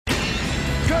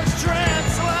was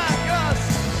tramps like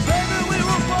us. Baby, we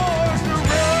were born to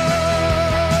run.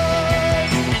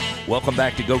 Welcome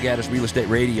back to Go Gaddis Real Estate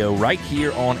Radio, right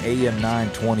here on AM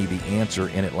 920, The Answer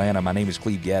in Atlanta. My name is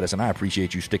Cleve Gaddis, and I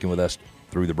appreciate you sticking with us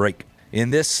through the break.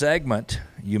 In this segment,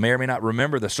 you may or may not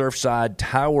remember the Surfside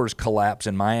Towers collapse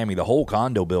in Miami. The whole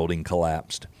condo building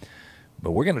collapsed.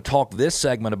 But we're going to talk this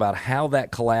segment about how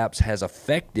that collapse has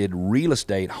affected real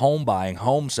estate, home buying,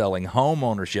 home selling, home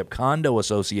ownership, condo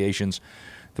associations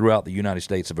throughout the United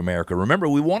States of America. Remember,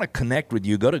 we want to connect with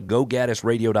you. Go to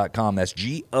GoGaddisRadio.com. That's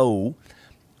GoGaddis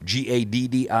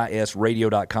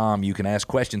Radio.com. You can ask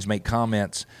questions, make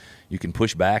comments. You can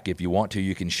push back if you want to.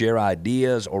 You can share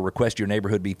ideas or request your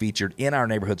neighborhood be featured in our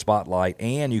Neighborhood Spotlight,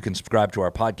 and you can subscribe to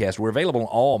our podcast. We're available on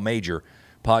all major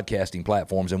podcasting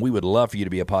platforms, and we would love for you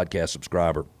to be a podcast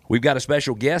subscriber. We've got a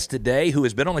special guest today who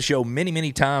has been on the show many,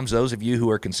 many times. Those of you who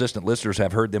are consistent listeners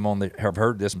have heard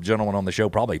this gentleman on the show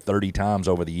probably 30 times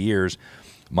over the years.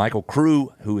 Michael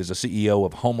Crew, who is the CEO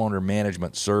of Homeowner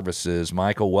Management Services.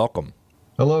 Michael, welcome.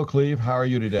 Hello, Cleve. How are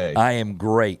you today? I am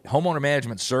great. Homeowner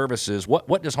Management Services,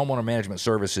 what does Homeowner Management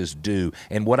Services do?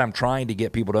 And what I'm trying to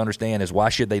get people to understand is why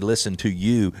should they listen to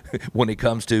you when it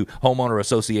comes to homeowner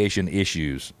association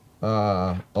issues?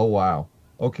 Oh, wow.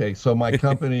 Okay, so my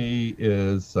company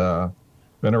is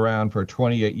been around for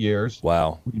 28 years.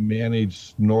 Wow. We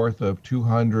manage north of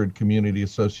 200 community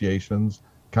associations,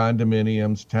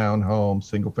 condominiums, townhomes,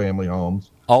 single-family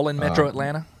homes. All in Metro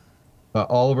Atlanta?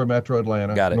 All over Metro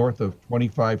Atlanta. Got it. North of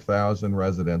 25,000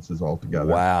 residences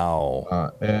altogether.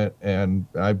 Wow. And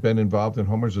I've been involved in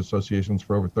homeowners associations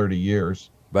for over 30 years.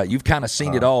 But you've kind of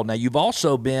seen it all. Now, you've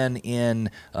also been in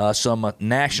some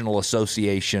national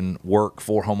association work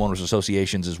for homeowners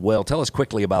associations as well. Tell us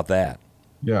quickly about that.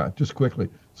 Yeah, just quickly.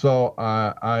 So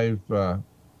I've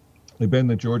been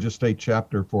the Georgia State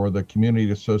chapter for the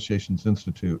Community Associations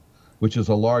Institute, which is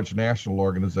a large national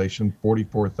organization,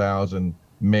 44,000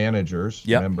 managers,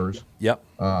 members. Yep.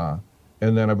 And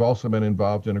then I've also been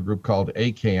involved in a group called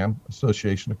ACAM,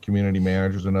 Association of Community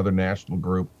Managers, another national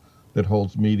group that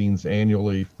holds meetings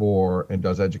annually for and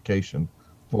does education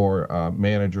for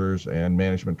managers and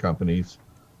management companies.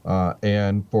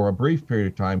 And for a brief period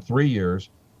of time, 3 years,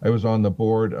 I was on the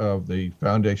board of the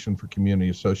Foundation for Community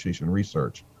Association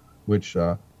Research, which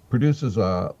produces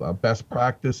best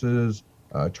practices,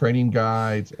 training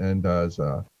guides, and does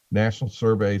national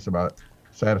surveys about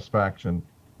satisfaction,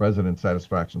 resident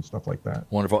satisfaction, stuff like that.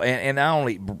 Wonderful. And I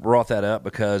only brought that up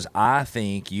because I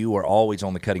think you are always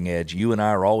on the cutting edge. You and I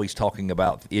are always talking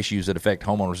about issues that affect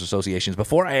homeowners associations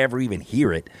before I ever even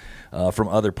hear it from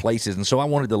other places. And so I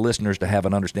wanted the listeners to have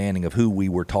an understanding of who we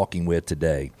were talking with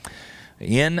today.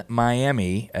 In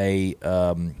Miami, a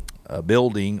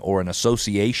building or an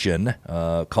association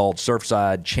called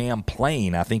Surfside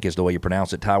Champlain, I think is the way you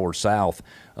pronounce it, Towers South,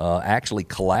 actually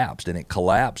collapsed. And it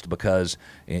collapsed because,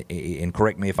 and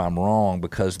correct me if I'm wrong,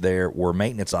 because there were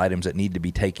maintenance items that needed to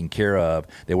be taken care of.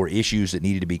 There were issues that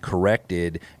needed to be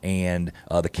corrected, and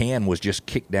the can was just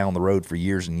kicked down the road for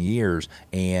years and years.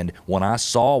 And when I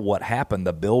saw what happened,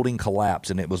 the building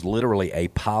collapsed, and it was literally a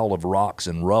pile of rocks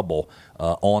and rubble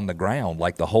on the ground,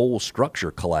 like the whole structure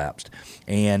collapsed.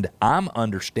 And I'm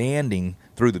understanding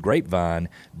through the grapevine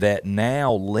that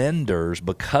now lenders,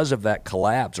 because of that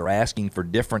collapse, are asking for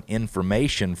different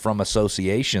information from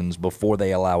associations before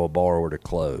they allow a borrower to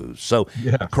close. So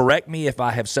correct me if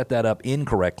I have set that up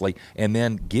incorrectly, and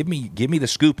then give me the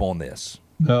scoop on this.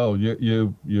 No,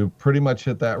 you pretty much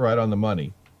hit that right on the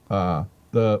money.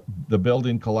 The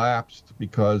building collapsed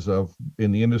because of,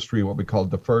 in the industry, what we call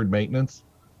deferred maintenance.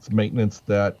 It's maintenance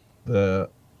that the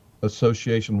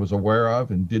association was aware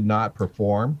of and did not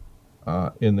perform.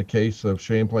 In the case of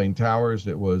Champlain Towers,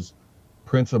 it was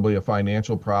principally a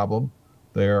financial problem.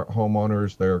 Their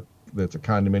homeowners, it's a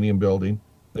condominium building.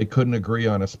 They couldn't agree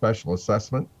on a special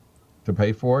assessment to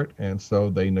pay for it, and so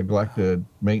they neglected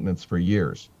maintenance for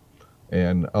years.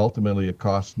 And ultimately, it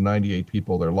cost 98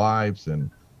 people their lives, and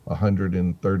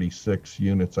 136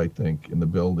 units, I think, in the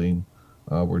building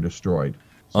were destroyed.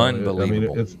 So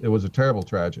Unbelievable. It was a terrible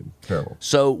tragedy. Terrible.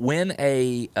 So when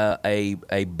a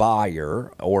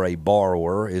buyer or a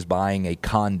borrower is buying a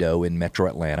condo in Metro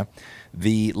Atlanta,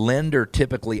 the lender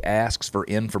typically asks for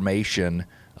information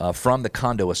from the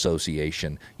condo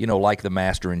association, like the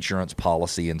master insurance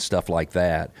policy and stuff like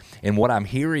that. And what I'm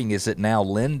hearing is that now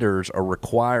lenders are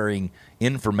requiring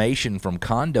information from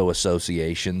condo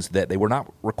associations that they were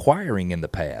not requiring in the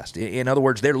past. In other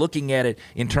words, they're looking at it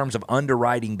in terms of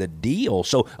underwriting the deal.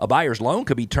 So a buyer's loan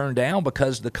could be turned down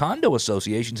because the condo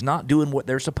association's not doing what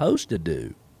they're supposed to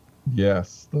do.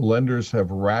 Yes, the lenders have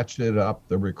ratcheted up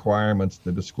the requirements,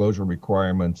 the disclosure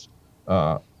requirements,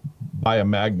 by a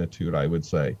magnitude, I would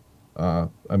say. I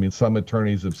mean, some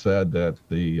attorneys have said that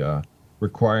the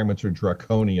requirements are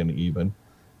draconian even.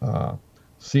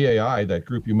 CAI, that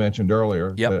group you mentioned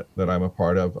earlier, Yep. that I'm a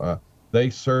part of, they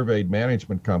surveyed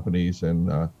management companies,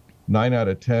 and 9 out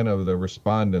of 10 of the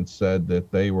respondents said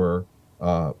that they were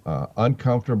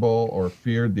uncomfortable or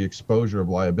feared the exposure of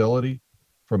liability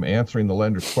from answering the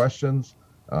lender's questions.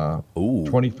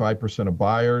 25% of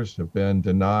buyers have been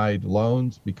denied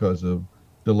loans because of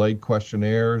delayed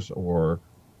questionnaires or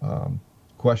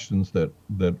questions that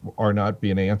are not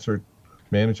being answered.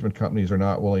 Management companies are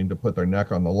not willing to put their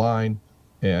neck on the line,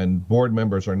 and board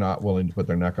members are not willing to put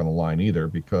their neck on the line either,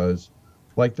 because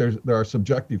like there are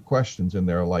subjective questions in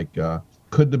there, like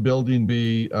could the building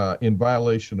be in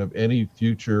violation of any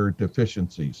future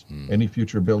deficiencies, any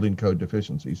future building code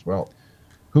deficiencies? Well,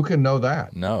 who can know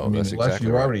that? No, I mean, that's unless exactly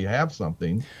you right. already have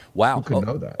something. Wow. Who can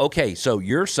know that? Okay, so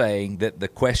you're saying that the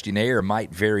questionnaire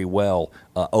might very well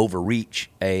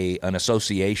overreach an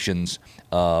association's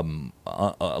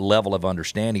level of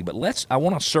understanding. But I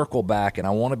want to circle back, and I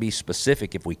want to be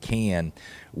specific if we can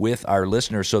with our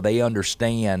listeners so they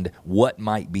understand what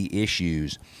might be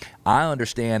issues. I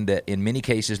understand that in many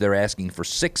cases they're asking for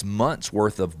 6 months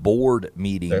worth of board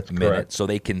meeting That's minutes correct. so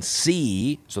they can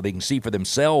see for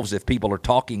themselves if people are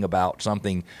talking about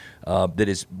something that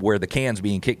is where the can's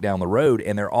being kicked down the road.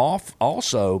 And they're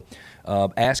also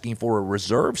asking for a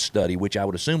reserve study, which I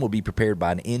would assume will be prepared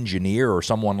by an engineer or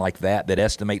someone like that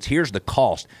estimates, here's the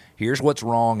cost, here's what's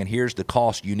wrong, and here's the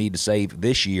cost you need to save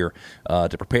this year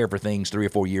to prepare for things 3 or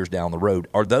 4 years down the road.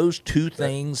 Are those two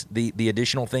things the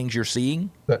additional things you're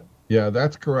seeing? Yeah,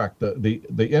 that's correct.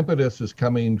 The impetus is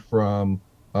coming from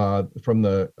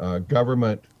the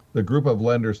government, the group of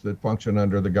lenders that function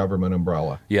under the government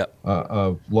umbrella Yep.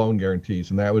 Of loan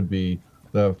guarantees, and that would be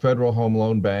the Federal Home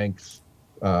Loan Banks,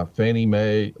 Fannie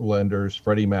Mae lenders,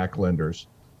 Freddie Mac lenders.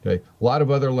 Okay, a lot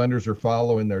of other lenders are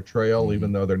following their trail,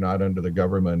 even though they're not under the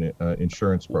government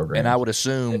insurance program. And I would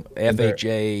assume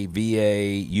FHA,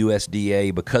 VA,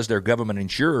 USDA, because they're government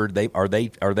insured, are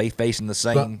they facing the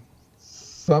same?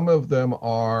 Some of them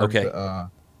are. Okay.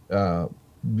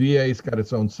 VA's got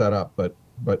its own setup, but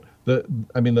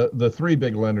the three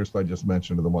big lenders I just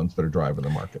mentioned are the ones that are driving the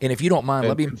market. And if you don't mind,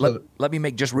 And let me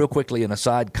make just real quickly an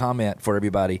aside comment for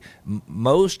everybody.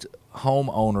 Most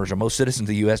homeowners or most citizens of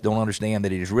the U.S. don't understand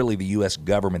that it is really the U.S.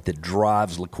 government that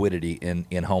drives liquidity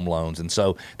in home loans. And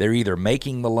so they're either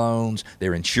making the loans,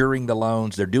 they're insuring the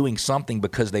loans, they're doing something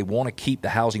because they want to keep the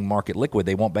housing market liquid.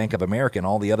 They want Bank of America and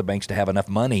all the other banks to have enough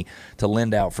money to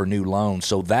lend out for new loans.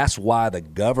 So that's why the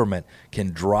government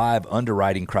can drive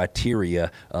underwriting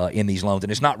criteria in these loans.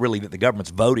 And it's not really that the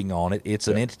government's voting on it. It's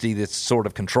an entity that's sort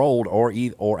of controlled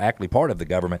or actually part of the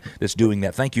government that's doing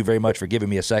that. Thank you very much for giving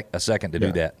me a second to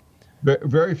do that.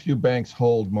 Very few banks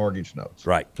hold mortgage notes.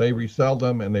 Right. They resell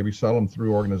them, and they resell them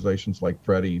through organizations like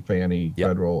Freddie, Fannie,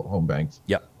 Federal Home Banks.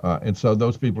 Yep. And so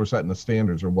those people are setting the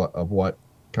standards of what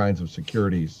kinds of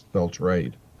securities they'll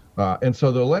trade. And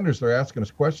so the lenders, they're asking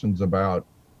us questions about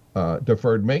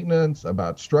deferred maintenance,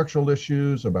 about structural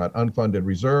issues, about unfunded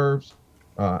reserves.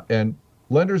 And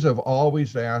lenders have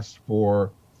always asked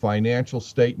for financial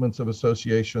statements of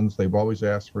associations. They've always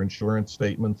asked for insurance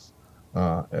statements.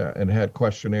 And had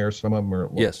questionnaires. Some of them are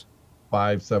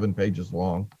 5-7 pages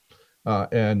long.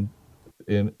 And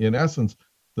in essence,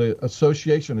 the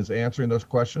association is answering those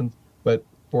questions. But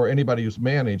for anybody who's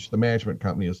managed, the management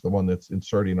company is the one that's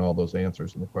inserting all those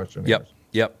answers in the questionnaires.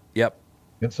 Yep.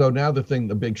 And so now the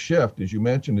big shift, as you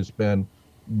mentioned, has been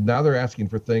now they're asking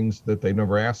for things that they've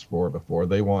never asked for before.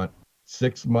 They want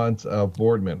 6 months of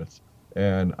board minutes.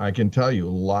 And I can tell you,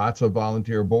 lots of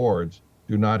volunteer boards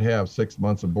do not have 6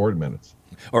 months of board minutes,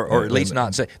 or at least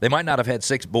not say they might not have had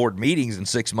 6 board meetings in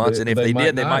 6 months, and if they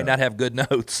did, they might not have good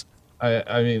notes.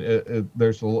 I mean,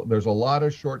 there's a lot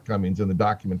of shortcomings in the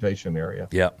documentation area.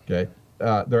 Yep. Okay.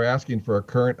 They're asking for a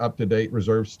current, up-to-date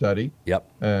reserve study. Yep.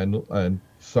 And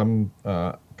some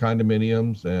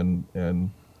condominiums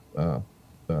and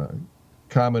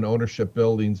common ownership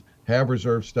buildings have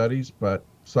reserve studies, but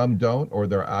some don't, or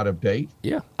they're out of date.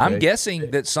 Yeah, I'm guessing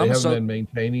that some they haven't been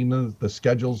maintaining the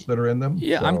schedules that are in them.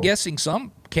 Yeah, so. I'm guessing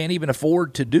some can't even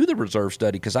afford to do the reserve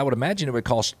study, because I would imagine it would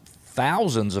cost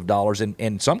thousands of dollars, and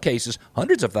in some cases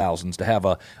hundreds of thousands, to have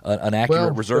an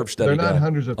accurate reserve study. They're not done.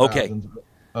 hundreds of thousands.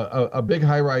 a big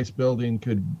high-rise building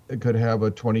could have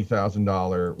a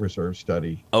 $20,000 reserve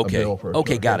study. Okay. Bill for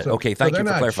Okay, got it. So, okay, thank so you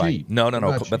for clarifying. cheap. No,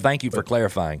 They're but thank you for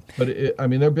clarifying. But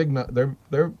they're big. They're.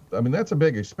 I mean, that's a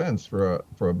big expense for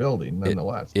a building,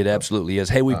 nonetheless. It absolutely is.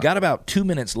 Hey, we've got about 2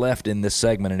 minutes left in this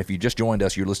segment, and if you just joined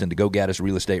us, you're listening to Go Gaddis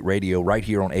Real Estate Radio right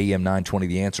here on AM 920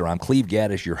 The Answer. I'm Cleve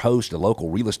Gaddis, your host, a local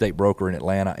real estate broker in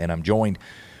Atlanta, and I'm joined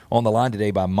on the line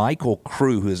today by Michael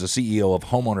Crew, who is the CEO of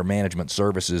Homeowner Management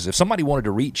Services. If somebody wanted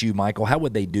to reach you, Michael, how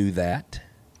would they do that?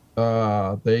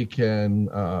 They can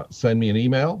send me an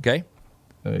email. Okay.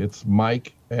 It's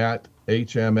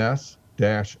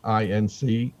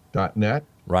mike@hms-inc.net.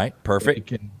 Right. Perfect.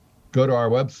 They can go to our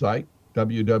website,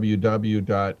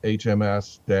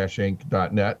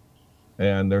 www.hms-inc.net,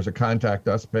 and there's a Contact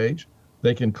Us page.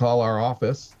 They can call our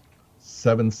office,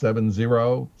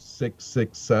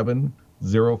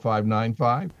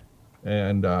 770-667-0595,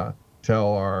 and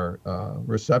tell our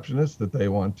receptionist that they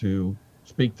want to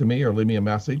speak to me or leave me a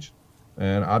message,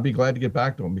 and I'll be glad to get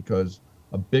back to them, because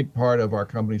a big part of our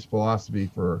company's philosophy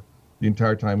for the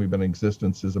entire time we've been in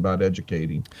existence is about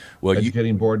educating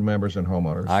board members and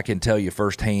homeowners. I can tell you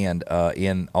firsthand,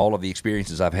 in all of the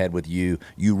experiences I've had with you,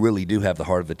 you really do have the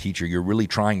heart of the teacher. You're really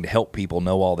trying to help people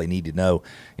know all they need to know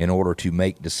in order to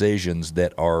make decisions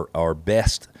that are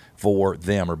best for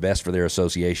them or best for their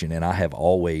association, and I have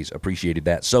always appreciated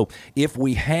that. So if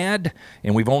we had,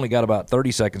 and we've only got about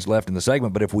 30 seconds left in the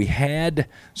segment, but if we had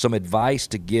some advice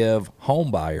to give home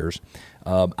buyers,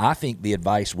 I think the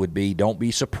advice would be, don't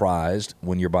be surprised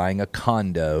when you're buying a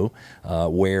condo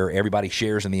where everybody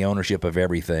shares in the ownership of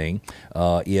everything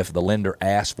if the lender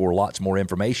asks for lots more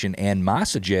information. And my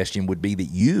suggestion would be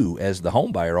that you, as the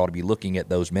home buyer, ought to be looking at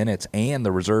those minutes and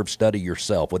the reserve study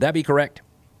yourself. Would that be correct?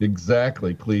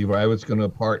 Exactly, Cleve. I was going to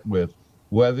part with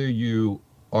whether you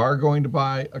are going to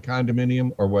buy a condominium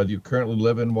or whether you currently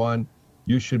live in one,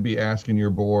 you should be asking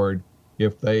your board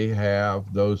if they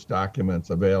have those documents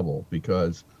available,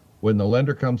 because when the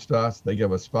lender comes to us, they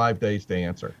give us 5 days to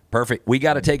answer. Perfect. We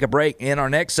got to take a break. In our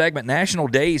next segment, National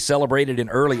Days celebrated in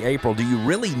early April. Do you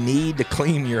really need to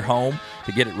clean your home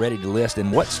to get it ready to list?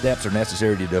 And what steps are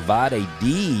necessary to divide a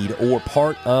deed or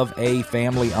part of a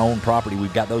family-owned property?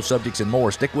 We've got those subjects and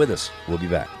more. Stick with us. We'll be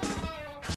back.